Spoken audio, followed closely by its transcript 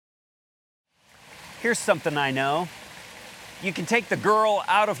Here's something I know. You can take the girl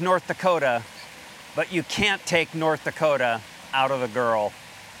out of North Dakota, but you can't take North Dakota out of the girl.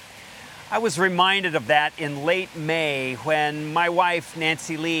 I was reminded of that in late May when my wife,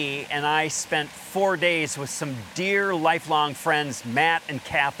 Nancy Lee, and I spent 4 days with some dear lifelong friends, Matt and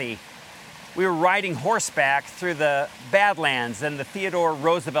Kathy. We were riding horseback through the Badlands and the Theodore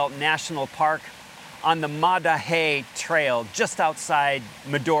Roosevelt National Park on the Madahe Trail just outside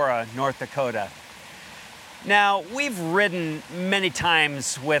Medora, North Dakota. Now, we've ridden many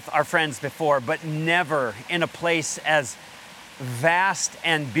times with our friends before, but never in a place as vast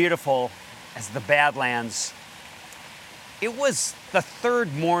and beautiful as the Badlands. It was the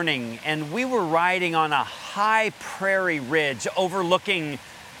third morning, and we were riding on a high prairie ridge overlooking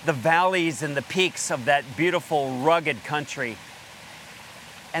the valleys and the peaks of that beautiful, rugged country.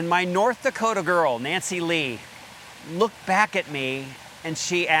 And my North Dakota girl, Nancy Lee, looked back at me and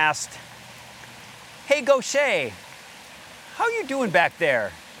she asked, "Hey, Gaucher, how you doing back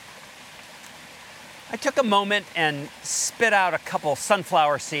there?" I took a moment and spit out a couple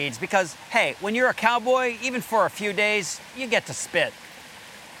sunflower seeds because, hey, when you're a cowboy, even for a few days, you get to spit.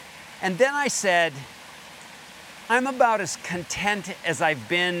 And then I said, "I'm about as content as I've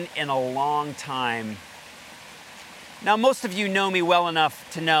been in a long time." Now, most of you know me well enough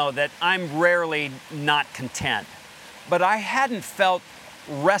to know that I'm rarely not content, but I hadn't felt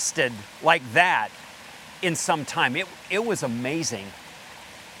rested like that in some time. It was amazing.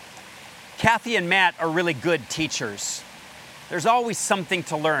 Kathy and Matt are really good teachers. There's always something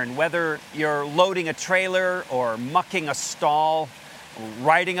to learn, whether you're loading a trailer or mucking a stall,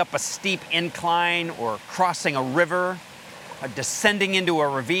 riding up a steep incline or crossing a river, descending into a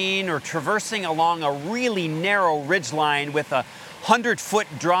ravine, or traversing along a really narrow ridgeline with a 100-foot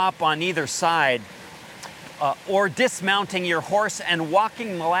drop on either side, or dismounting your horse and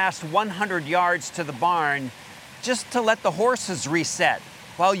walking the last 100 yards to the barn just to let the horses reset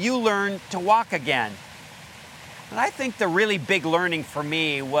while you learn to walk again. And I think the really big learning for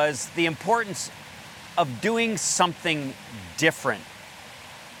me was the importance of doing something different.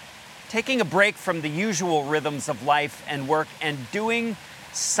 Taking a break from the usual rhythms of life and work and doing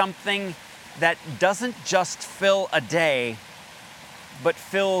something that doesn't just fill a day, but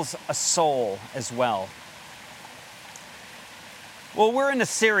fills a soul as well. Well, we're in a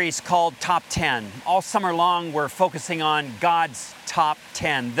series called Top 10. All summer long, we're focusing on God's top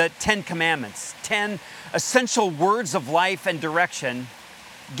 10, the 10 Commandments, 10 essential words of life and direction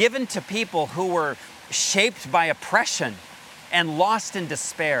given to people who were shaped by oppression and lost in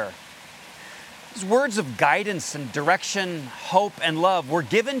despair. These words of guidance and direction, hope and love were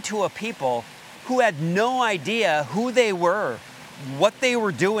given to a people who had no idea who they were, what they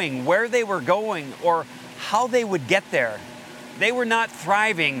were doing, where they were going, or how they would get there. They were not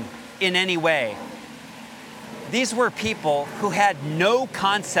thriving in any way. These were people who had no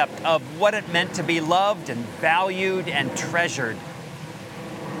concept of what it meant to be loved and valued and treasured.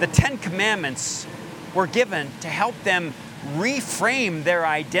 The 10 Commandments were given to help them reframe their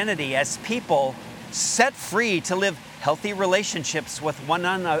identity as people set free to live healthy relationships with one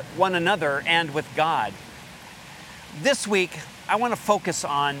another and with God. This week, I want to focus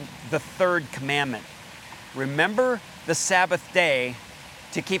on the third commandment. Remember the Sabbath day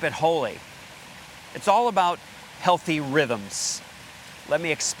to keep it holy. It's all about healthy rhythms. Let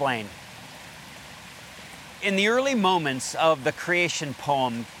me explain. In the early moments of the creation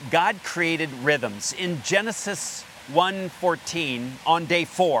poem, God created rhythms. In Genesis 1:14, on day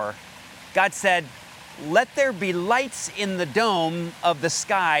 4, God said, "Let there be lights in the dome of the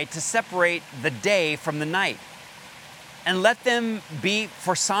sky to separate the day from the night. And let them be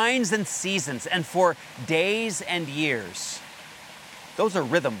for signs and seasons and for days and years." Those are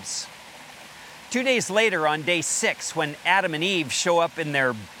rhythms. 2 days later, on day 6, when Adam and Eve show up in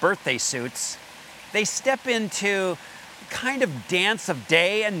their birthday suits, they step into a kind of dance of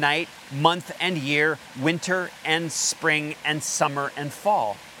day and night, month and year, winter and spring and summer and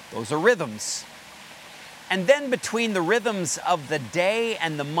fall. Those are rhythms. And then between the rhythms of the day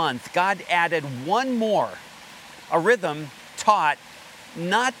and the month, God added one more, a rhythm taught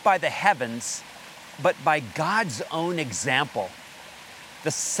not by the heavens, but by God's own example.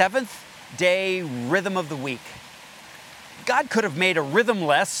 The seventh-day rhythm of the week. God could have made a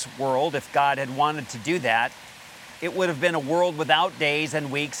rhythmless world if God had wanted to do that. It would have been a world without days and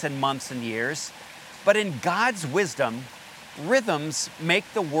weeks and months and years. But in God's wisdom, rhythms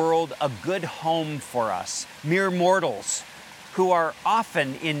make the world a good home for us, mere mortals who are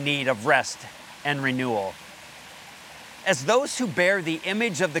often in need of rest and renewal. As those who bear the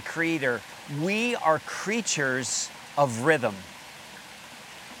image of the Creator, we are creatures of rhythm.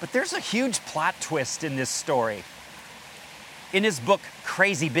 But there's a huge plot twist in this story. In his book,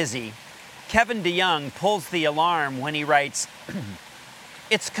 Crazy Busy, Kevin DeYoung pulls the alarm when he writes,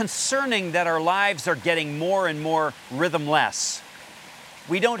 "It's concerning that our lives are getting more and more rhythmless.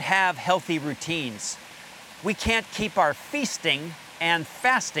 We don't have healthy routines. We can't keep our feasting and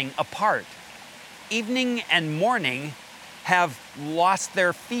fasting apart. Evening and morning have lost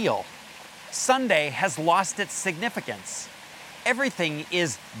their feel. Sunday has lost its significance. Everything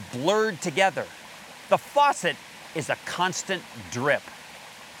is blurred together. The faucet is a constant drip."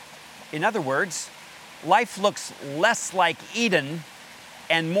 In other words, life looks less like Eden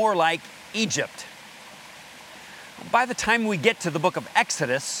and more like Egypt. By the time we get to the book of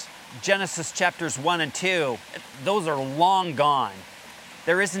Exodus, Genesis chapters 1 and 2, those are long gone.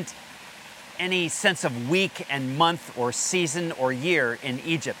 There isn't any sense of week and month or season or year in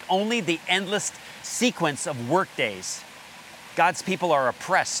Egypt, only the endless sequence of work days. God's people are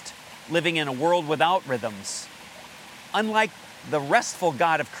oppressed, living in a world without rhythms. Unlike the restful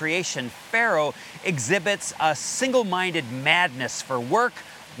God of creation, Pharaoh exhibits a single-minded madness for work,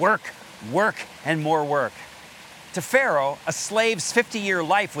 work, work, and more work. To Pharaoh, a slave's 50-year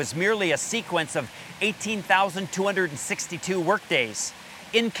life was merely a sequence of 18,262 workdays,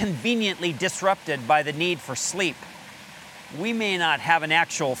 inconveniently disrupted by the need for sleep. We may not have an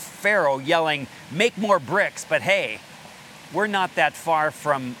actual Pharaoh yelling, "Make more bricks," but hey, we're not that far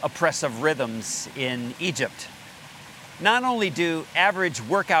from oppressive rhythms in Egypt. Not only do average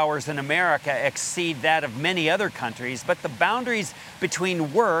work hours in America exceed that of many other countries, but the boundaries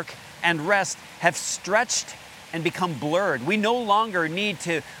between work and rest have stretched and become blurred. We no longer need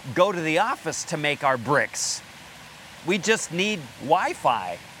to go to the office to make our bricks. We just need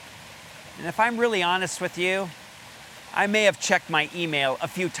Wi-Fi. And if I'm really honest with you, I may have checked my email a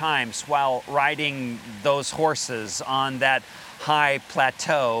few times while riding those horses on that high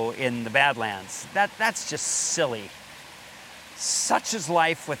plateau in the Badlands. That's just silly. Such is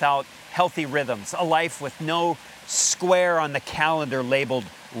life without healthy rhythms, a life with no square on the calendar labeled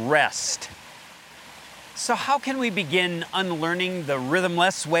rest. So how can we begin unlearning the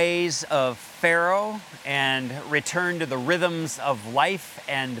rhythmless ways of Pharaoh and return to the rhythms of life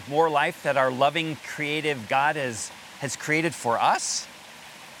and more life that our loving, creative God has created for us?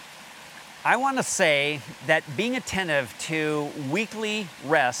 I want to say that being attentive to weekly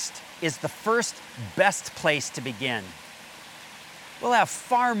rest is the first best place to begin. We'll have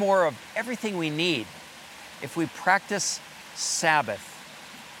far more of everything we need if we practice Sabbath.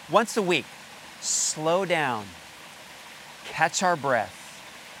 Once a week, slow down, catch our breath.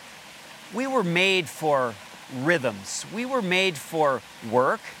 We were made for rhythms. We were made for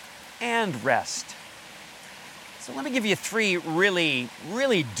work and rest. So let me give you 3 really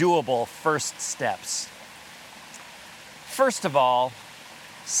doable first steps. First of all,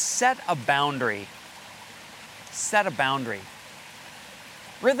 set a boundary. Set a boundary.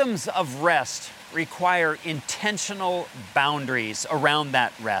 Rhythms of rest require intentional boundaries around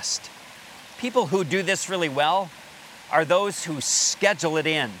that rest. People who do this really well are those who schedule it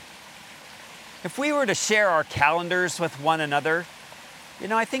in. If we were to share our calendars with one another,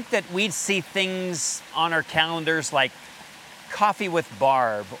 I think that we'd see things on our calendars like coffee with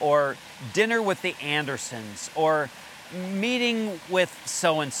Barb, or dinner with the Andersons, or meeting with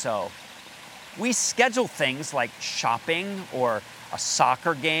so-and-so. We schedule things like shopping, or a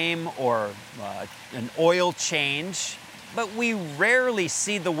soccer game, or an oil change, but we rarely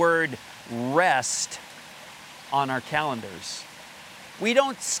see the word rest on our calendars. We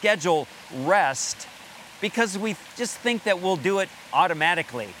don't schedule rest because we just think that we'll do it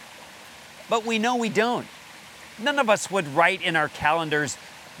automatically. But we know we don't. None of us would write in our calendars,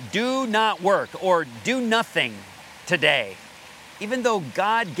 "Do not work," or "Do nothing today," even though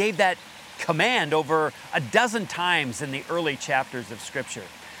God gave that command over a dozen times in the early chapters of Scripture.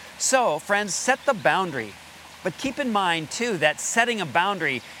 So, friends, set the boundary. But keep in mind, too, that setting a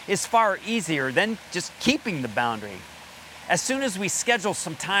boundary is far easier than just keeping the boundary. As soon as we schedule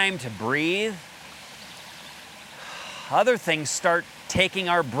some time to breathe, other things start taking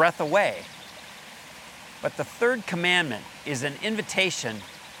our breath away. But the 3rd commandment is an invitation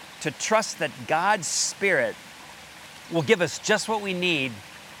to trust that God's Spirit will give us just what we need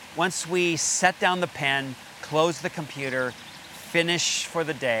once we set down the pen, close the computer, finish for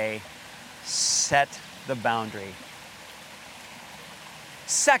the day, set the boundary.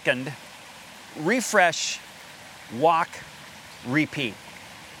 Second, refresh, walk, repeat.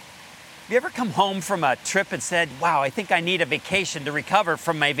 Have you ever come home from a trip and said, "Wow, I think I need a vacation to recover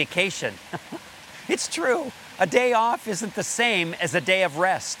from my vacation"? It's true. A day off isn't the same as a day of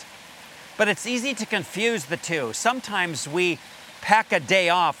rest. But it's easy to confuse the two. Sometimes we pack a day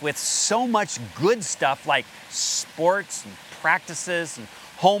off with so much good stuff like sports and practices and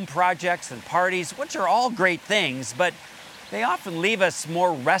home projects and parties, which are all great things, but they often leave us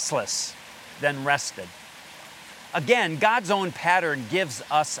more restless than rested. Again, God's own pattern gives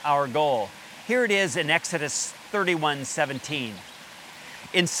us our goal. Here it is in Exodus 31:17.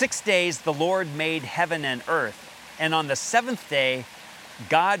 In 6 days the Lord made heaven and earth, and on the seventh day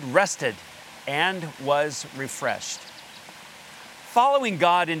God rested and was refreshed. Following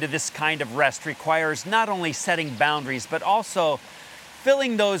God into this kind of rest requires not only setting boundaries, but also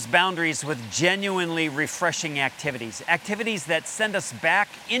filling those boundaries with genuinely refreshing activities, activities that send us back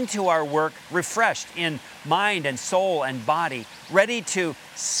into our work refreshed in mind and soul and body, ready to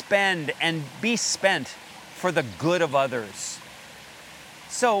spend and be spent for the good of others.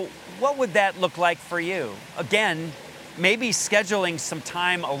 So, what would that look like for you? Again, maybe scheduling some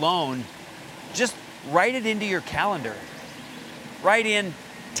time alone. Just write it into your calendar. Write in,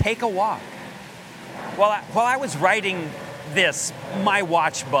 take a walk. While I was writing this, my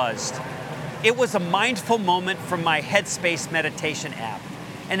watch buzzed. It was a mindful moment from my Headspace meditation app.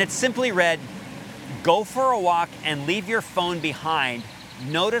 And it simply read, go for a walk and leave your phone behind.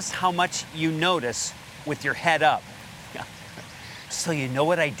 Notice how much you notice with your head up. So you know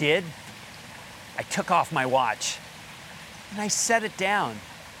what I did? I took off my watch and I set it down.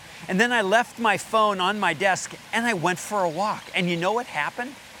 And then I left my phone on my desk and I went for a walk. And you know what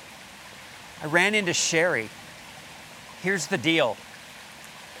happened? I ran into Sherry. Here's the deal.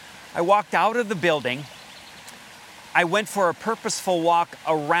 I walked out of the building. I went for a purposeful walk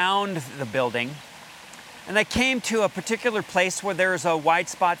around the building. And I came to a particular place where there's a wide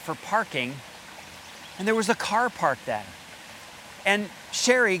spot for parking. And there was a car parked there. And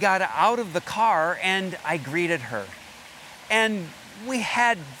Sherry got out of the car and I greeted her. And we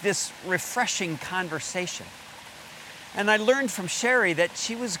had this refreshing conversation. And I learned from Sherry that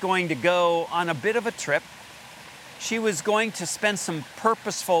she was going to go on a bit of a trip. She was going to spend some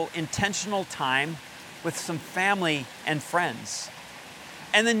purposeful, intentional time with some family and friends.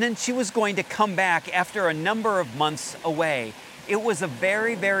 And then she was going to come back after a number of months away. It was a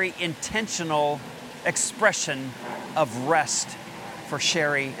very, very intentional expression of rest for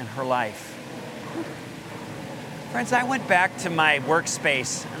Sherry and her life. Friends, I went back to my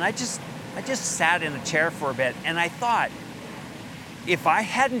workspace and I just sat in a chair for a bit and I thought, if I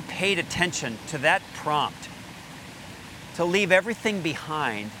hadn't paid attention to that prompt to leave everything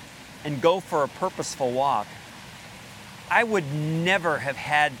behind and go for a purposeful walk, I would never have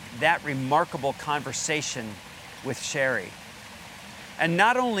had that remarkable conversation with Sherry. And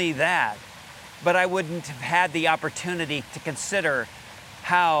not only that, but I wouldn't have had the opportunity to consider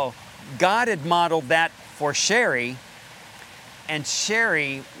how God had modeled that for Sherry, and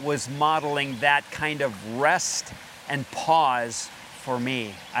Sherry was modeling that kind of rest and pause for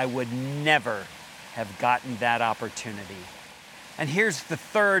me. I would never have gotten that opportunity. And here's the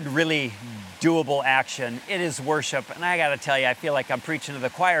third really doable action. It is worship. And I got to tell you, I feel like I'm preaching to the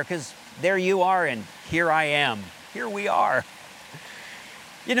choir because there you are and here I am. Here we are.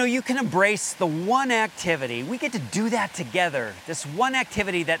 You know, you can embrace the one activity. We get to do that together. This one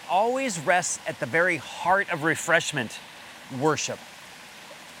activity that always rests at the very heart of refreshment, worship.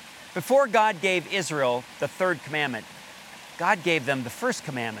 Before God gave Israel the third commandment, God gave them the first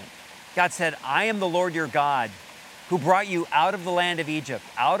commandment. God said, I am the Lord your God, who brought you out of the land of Egypt,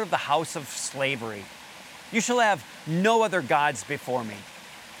 out of the house of slavery. You shall have no other gods before me.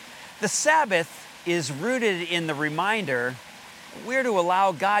 The Sabbath is rooted in the reminder we're to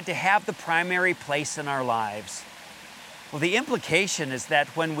allow God to have the primary place in our lives. Well, the implication is that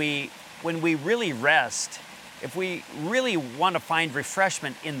when we really rest, if we really want to find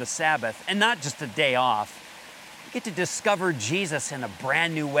refreshment in the Sabbath, and not just a day off, we get to discover Jesus in a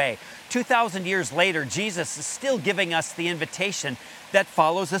brand new way. 2,000 years later, Jesus is still giving us the invitation that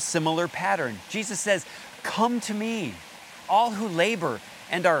follows a similar pattern. Jesus says, come to me, all who labor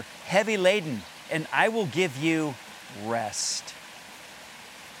and are heavy laden, and I will give you rest.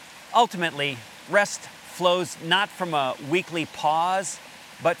 Ultimately, rest flows not from a weekly pause,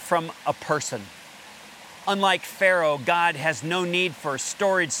 but from a person. Unlike Pharaoh, God has no need for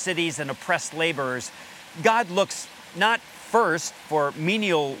storage cities and oppressed laborers. God looks not first for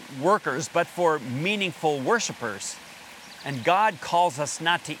menial workers, but for meaningful worshipers. And God calls us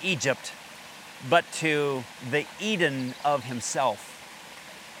not to Egypt, but to the Eden of Himself.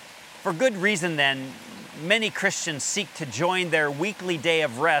 For good reason then, many Christians seek to join their weekly day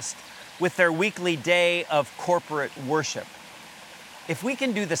of rest with their weekly day of corporate worship. If we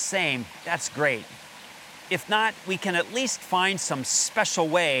can do the same, that's great. If not, we can at least find some special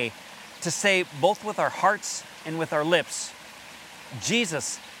way to say, both with our hearts and with our lips,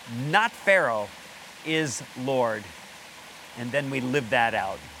 Jesus, not Pharaoh, is Lord. And then we live that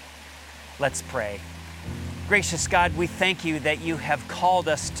out. Let's pray. Gracious God, we thank you that you have called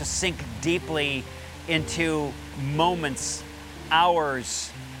us to sink deeply into moments,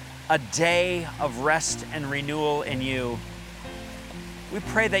 hours, a day of rest and renewal in you. We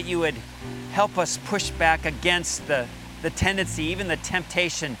pray that you would help us push back against the tendency, even the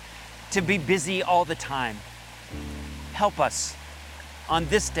temptation, to be busy all the time. Help us on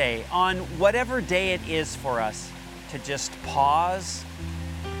this day, on whatever day it is for us, to just pause,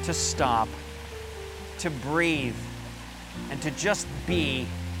 to stop, to breathe, and to just be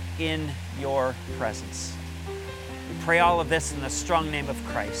in your presence. We pray all of this in the strong name of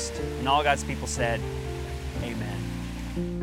Christ. And all God's people said, amen.